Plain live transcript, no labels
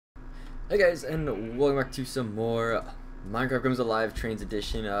Hey guys, and welcome back to some more Minecraft Comes Alive Trains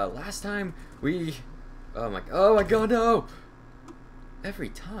Edition. Last time we... oh my god, no! Every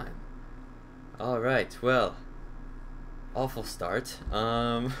time. Alright, well. Awful start.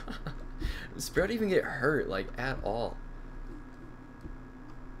 Sprout even get hurt, like, at all.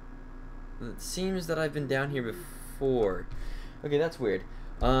 It seems that I've been down here before. Okay, that's weird.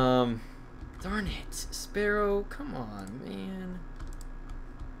 Darn it. Sparrow, come on, man.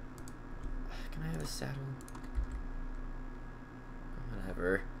 Can I have a saddle?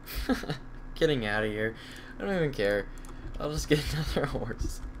 Whatever. Getting out of here. I don't even care. I'll just get another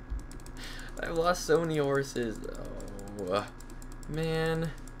horse. I've lost so many horses. Oh,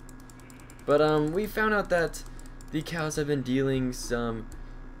 man. But we found out that the cows have been dealing some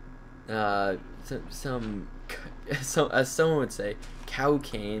as someone would say, cow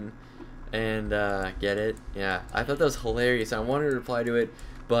cane. And get it? Yeah, I thought that was hilarious. I wanted to reply to it,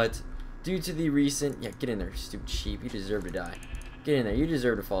 but due to the recent... yeah, get in there, stupid sheep. You deserve to die. Get in there. You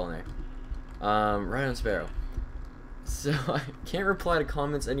deserve to fall in there. Right on Sparrow. So, I can't reply to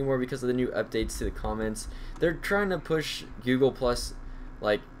comments anymore because of the new updates to the comments. They're trying to push Google Plus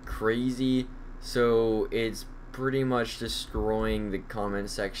like crazy, so it's pretty much destroying the comment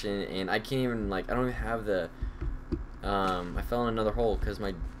section, and I can't even, like, I don't even have the... I fell in another hole because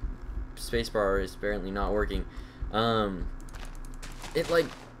my spacebar is apparently not working. It, like...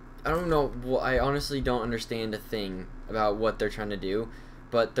 I don't know, well, I honestly don't understand a thing about what they're trying to do,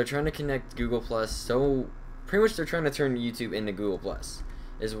 but they're trying to connect Google Plus, so pretty much they're trying to turn YouTube into Google Plus,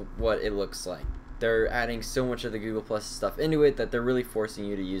 is what it looks like. They're adding so much of the Google Plus stuff into it that they're really forcing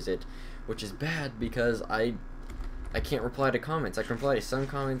you to use it, which is bad because I can't reply to comments. I can reply to some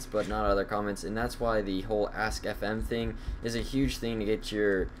comments, but not other comments, and that's why the whole Ask FM thing is a huge thing to get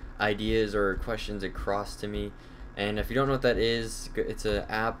your ideas or questions across to me. And if you don't know what that is, it's an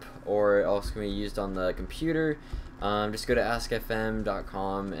app, or it also can be used on the computer. Just go to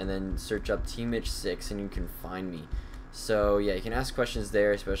askfm.com and then search up TeamMitch6 and you can find me. So yeah, you can ask questions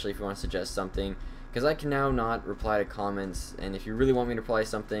there, especially if you want to suggest something, because I can now not reply to comments, and if you really want me to reply to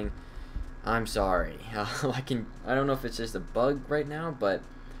something, I'm sorry. I don't know if it's just a bug right now, but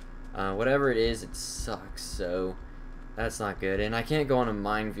whatever it is, it sucks, so that's not good. And I can't go on a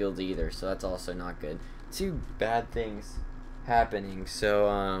minefield either, so that's also not good. Two bad things happening,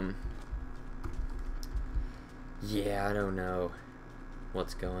 so yeah, I don't know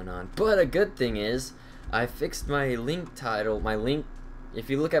what's going on, but a good thing is I fixed my link title. My link, if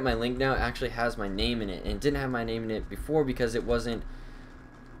you look at my link now, it actually has my name in it, and it didn't have my name in it before because it wasn't...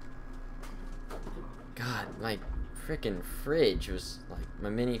 god, my freaking fridge was, like, my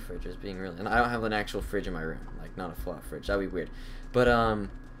mini fridge was being really... and I don't have an actual fridge in my room, like, not a flat fridge, that'd be weird. But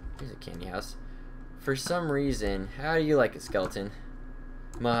here's a candy house. For some reason, how do you like it, skeleton?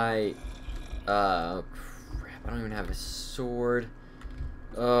 My, crap, I don't even have a sword.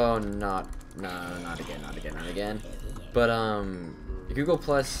 Oh, not again. But, Google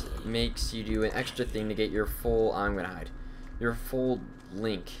Plus makes you do an extra thing to get your full, I'm gonna hide, your full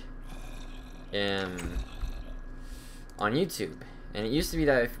link, on YouTube. And it used to be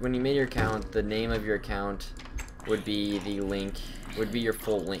that when you made your account, the name of your account would be the link, would be your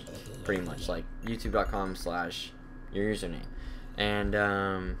full link, pretty much, like youtube.com/your username. And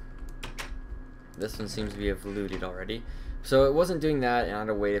this one seems to be looted already, so it wasn't doing that, and I had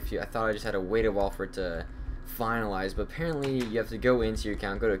to wait I thought I just had to wait a while for it to finalize, but apparently you have to go into your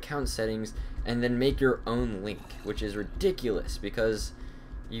account, go to account settings, and then make your own link, which is ridiculous because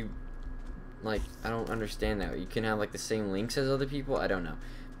you, like, I don't understand that. You can have, like, the same links as other people, I don't know.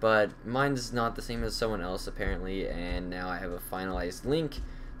 But mine's not the same as someone else, apparently, and now I have a finalized link,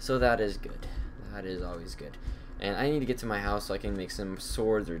 so that is good. That is always good. And I need to get to my house so I can make some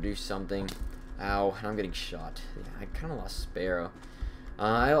swords or do something. Ow, and I'm getting shot. Yeah, I kind of lost Sparrow.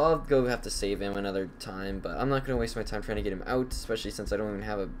 I'll go have to save him another time, but I'm not going to waste my time trying to get him out, especially since I don't even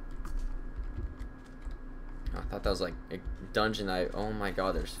have a... I thought that was like a dungeon. Oh my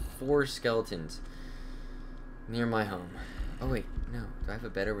god, there's 4 skeletons near my home. Oh wait, no. Do I have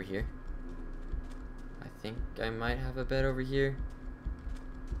a bed over here? I think I might have a bed over here.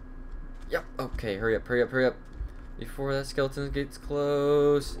 Yep. Okay, hurry up, hurry up, hurry up. Before that skeleton gets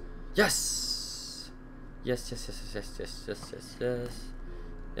close. Yes! Yes, yes, yes, yes, yes, yes, yes, yes.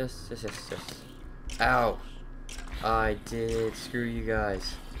 Yes, yes, yes, yes. Ow. I did. Screw you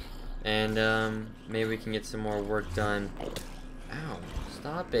guys. And, maybe we can get some more work done. Ow.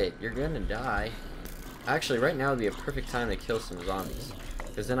 Stop it. You're gonna die. Actually, right now would be a perfect time to kill some zombies,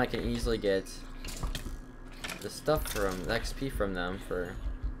 because then I can easily get the stuff from the XP from them for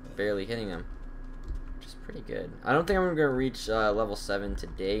barely hitting them, which is pretty pretty good. I don't think I'm gonna reach level 7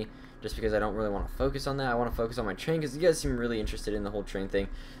 today, just because I don't really want to focus on that. I want to focus on my train, because you guys seem really interested in the whole train thing.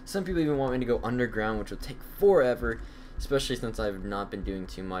 Some people even want me to go underground, which will take forever, especially since I've not been doing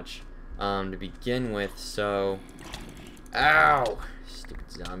too much to begin with. So, ow,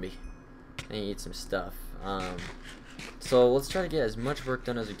 stupid zombie. I need to eat some stuff. So let's try to get as much work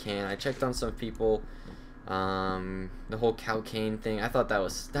done as we can. I checked on some people. The whole cow cane thing, I thought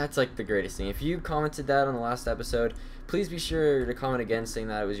that's like the greatest thing. If you commented that on the last episode, please be sure to comment again saying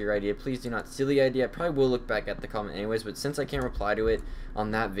that it was your idea. Please do not steal the idea. I probably will look back at the comment anyways, but since I can't reply to it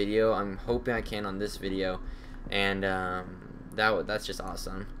on that video, I'm hoping I can on this video. And that's just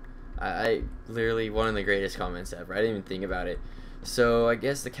awesome. I literally one of the greatest comments ever. I didn't even think about it. So I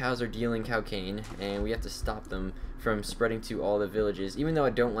guess the cows are dealing cow cane, and we have to stop them from spreading to all the villages, even though I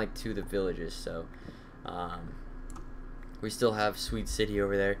don't like to the villages. So we still have Sweet City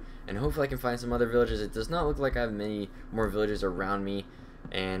over there, and hopefully I can find some other villages. It does not look like I have many more villages around me,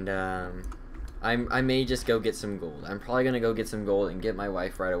 and I may just go get some gold. I'm probably gonna go get some gold and get my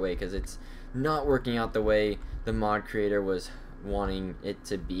wife right away, because it's not working out the way the mod creator was wanting it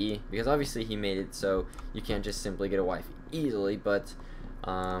to be, because obviously he made it so you can't just simply get a wife easily. But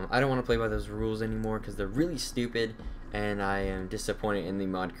I don't want to play by those rules anymore, because they're really stupid, and I am disappointed in the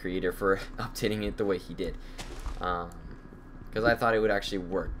mod creator for updating it the way he did, because I thought it would actually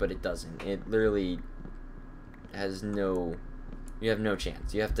work, but it doesn't. It literally has you have no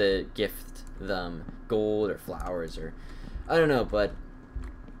chance. You have to gift them gold or flowers, or I don't know, but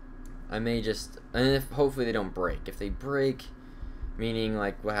I may just, and if hopefully they don't break. If they break, meaning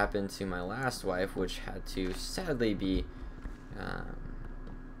like what happened to my last wife, which had to sadly be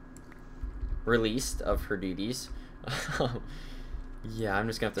released of her duties. Yeah, I'm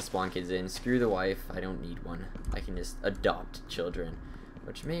just gonna have to spawn kids in. Screw the wife, I don't need one. I can just adopt children,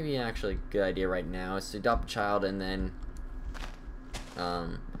 which may be actually a good idea right now, is to adopt a child and then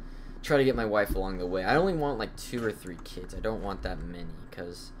try to get my wife along the way. I only want like 2 or 3 kids. I don't want that many,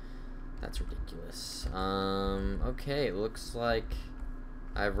 because that's ridiculous. Okay, looks like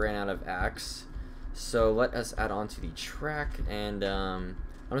I've ran out of axe, so let us add on to the track, and I'm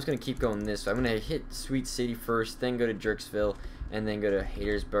just gonna keep going this way. I'm gonna hit Sweet City first, then go to Jerksville, and then go to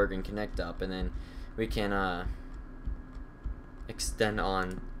Hatersburg and connect up, and then we can extend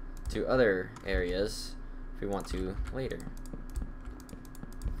on to other areas if we want to later.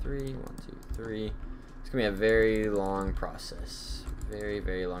 3, 1, 2, 3. It's gonna be a very long process,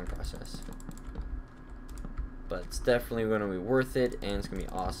 very long process, but it's definitely gonna be worth it, and it's gonna be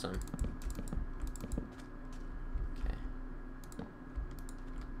awesome.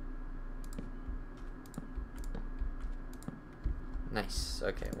 Nice.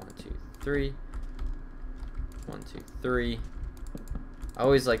 Okay, 1, 2, 3. 1, 2, 3. I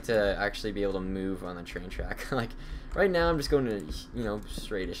always like to actually be able to move on the train track. Like right now, I'm just going to, you know,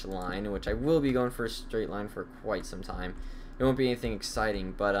 straightish line, which I will be going for a straight line for quite some time. It won't be anything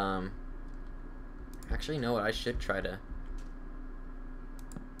exciting, but actually, you know what? I should try to.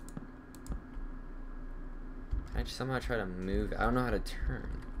 I just somehow try to move. I don't know how to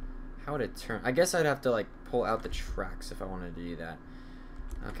turn. How would it turn? I guess I'd have to like pull out the tracks if I wanted to do that.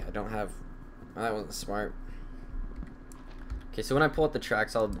 Okay, I don't have. That wasn't smart. Okay, so when I pull out the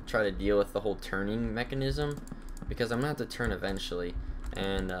tracks, I'll try to deal with the whole turning mechanism, because I'm gonna have to turn eventually.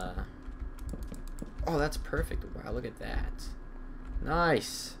 And oh, that's perfect. Wow, look at that.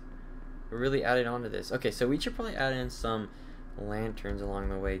 Nice. We really added on to this. Okay, so we should probably add in some lanterns along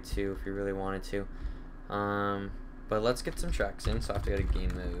the way too, if we really wanted to. But let's get some tracks in. So I have to go to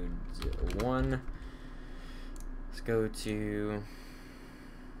game mode 1. Let's go to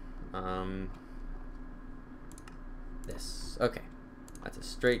this. Okay, that's a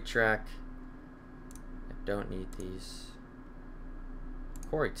straight track. I don't need these.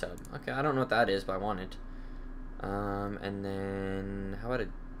 Quarry tub. Okay, I don't know what that is, but I want it. And then how about a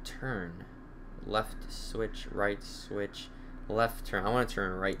turn? Left switch, right switch, left turn. I want to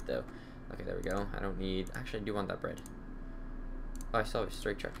turn right though. Okay, there we go. I don't need. Actually, I do want that bread. Oh, I still have a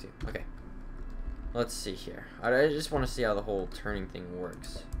straight track too. Okay. Let's see here. I just want to see how the whole turning thing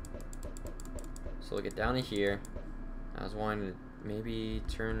works. So we'll get down to here. I was wanting to maybe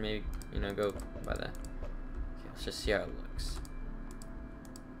turn, maybe, you know, go by that. Okay, let's just see how it looks.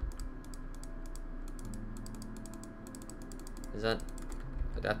 Is that?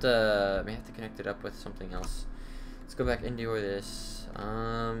 I'd have to. May have to connect it up with something else. Let's go back into this.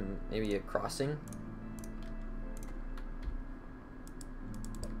 Maybe a crossing.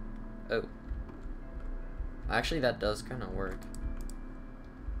 Oh. Actually, that does kind of work.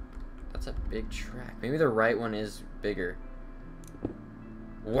 That's a big track. Maybe the right one is bigger.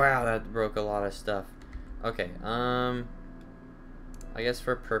 Wow, that broke a lot of stuff. Okay, I guess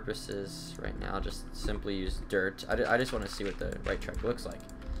for purposes right now, I'll just simply use dirt. I just want to see what the right track looks like.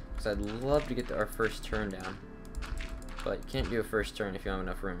 Because I'd love to get our first turn down. But you can't do a first turn if you don't have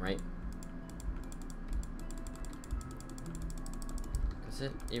enough room, right? Is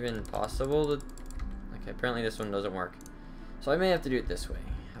it even possible to... Okay, apparently this one doesn't work. So I may have to do it this way.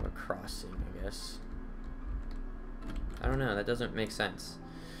 Have a crossing, I guess. I don't know, that doesn't make sense.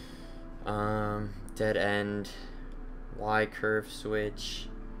 Dead end. Y curve switch.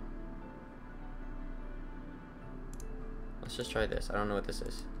 Let's just try this. I don't know what this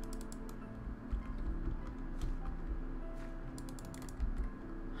is.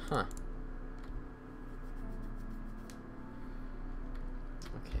 Huh.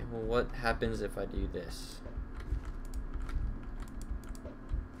 Okay, well, what happens if I do this?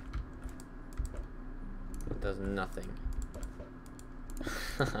 It does nothing.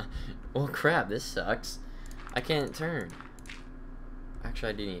 Well, crap, this sucks. I can't turn. Actually,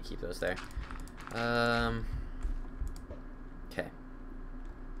 I do need to keep those there. Okay.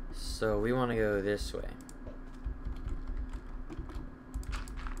 So we want to go this way.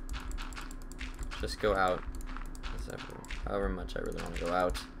 Just go out. However much I really want to go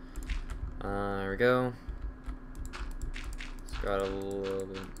out. There we go. Let's go out a little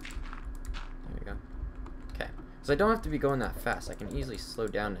bit. There we go. Okay. So I don't have to be going that fast. I can easily slow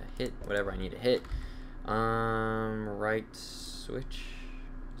down to hit whatever I need to hit. Right switch.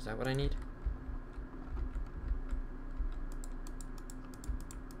 Is that what I need?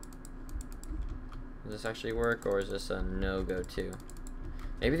 Does this actually work, or is this a no-go too?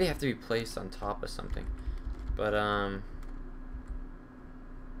 Maybe they have to be placed on top of something. But,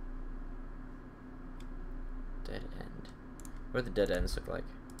 dead end. What do the dead ends look like?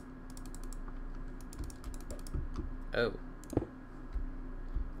 Oh.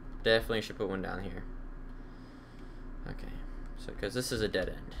 Definitely should put one down here. Okay. So, because this is a dead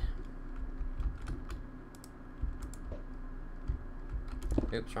end.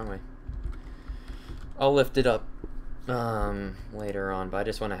 Oops, wrong way. I'll lift it up later on, but I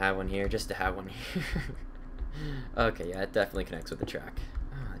just want to have one here, just to have one here. Okay, yeah, it definitely connects with the track.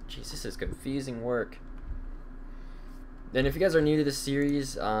 Oh, jeez, this is confusing work. Then if you guys are new to this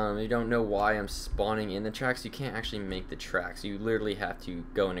series, you don't know why I'm spawning in the tracks, you can't actually make the tracks. You literally have to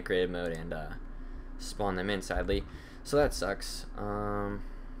go into creative mode and spawn them in, sadly. So that sucks. Alright,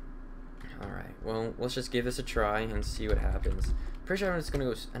 well, let's just give this a try and see what happens. Pretty sure I'm just going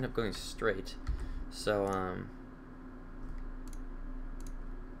to end up going straight. So,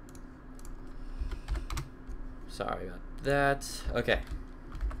 sorry about that. Okay.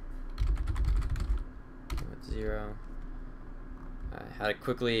 With 0. I had to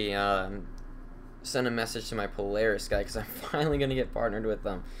quickly send a message to my Polaris guy because I'm finally going to get partnered with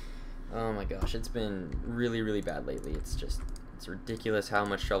them. Oh my gosh, it's been really, really bad lately. It's ridiculous how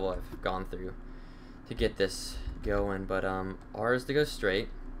much trouble I've gone through to get this going. But R is to go straight.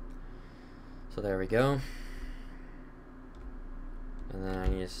 So there we go. And then I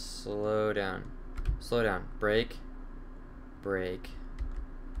need to slow down. Slow down. Brake. Brake.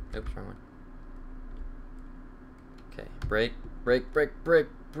 Oops, wrong one. Okay. Brake. Brake. Brake. Brake.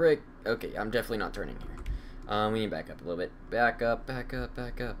 Brake. Okay, I'm definitely not turning here. We need to back up a little bit. Back up. Back up.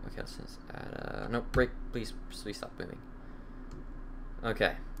 Back up. Okay, let's just add. No, brake. Please stop moving.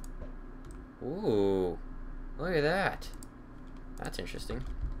 Okay. Ooh. Look at that. That's interesting.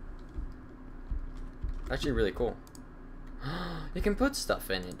 Actually really cool. You can put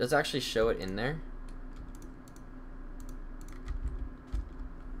stuff in it. Does it actually show it in there?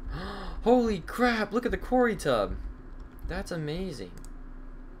 Holy crap, look at the quarry tub. That's amazing.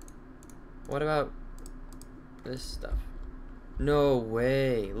 What about this stuff? No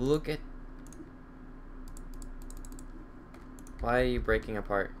way. Look at... Why are you breaking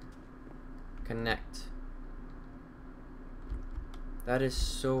apart? Connect. That is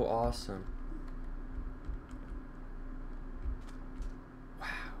so awesome.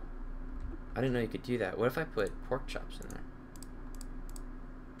 I didn't know you could do that. What if I put pork chops in there?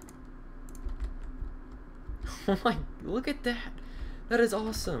 Oh my, look at that. That is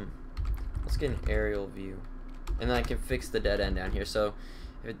awesome. Let's get an aerial view. And then I can fix the dead end down here. So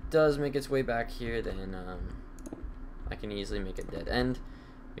if it does make its way back here, then I can easily make a dead end.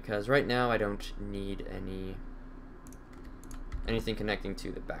 Because right now I don't need anything connecting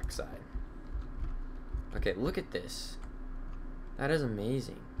to the back side. Okay, look at this. That is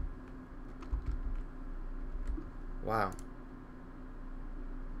amazing. Wow.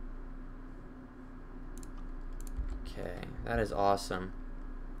 Okay, that is awesome.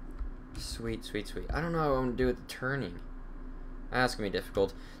 Sweet, sweet, sweet. I don't know what I'm gonna do with the turning. That's gonna be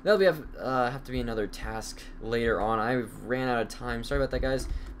difficult. That'll have to be another task later on. I ran out of time. Sorry about that, guys.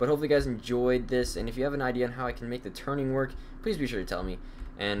 But hopefully, you guys enjoyed this. And if you have an idea on how I can make the turning work, please be sure to tell me.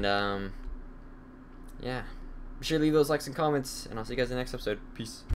 And yeah, be sure to leave those likes and comments. And I'll see you guys in the next episode. Peace.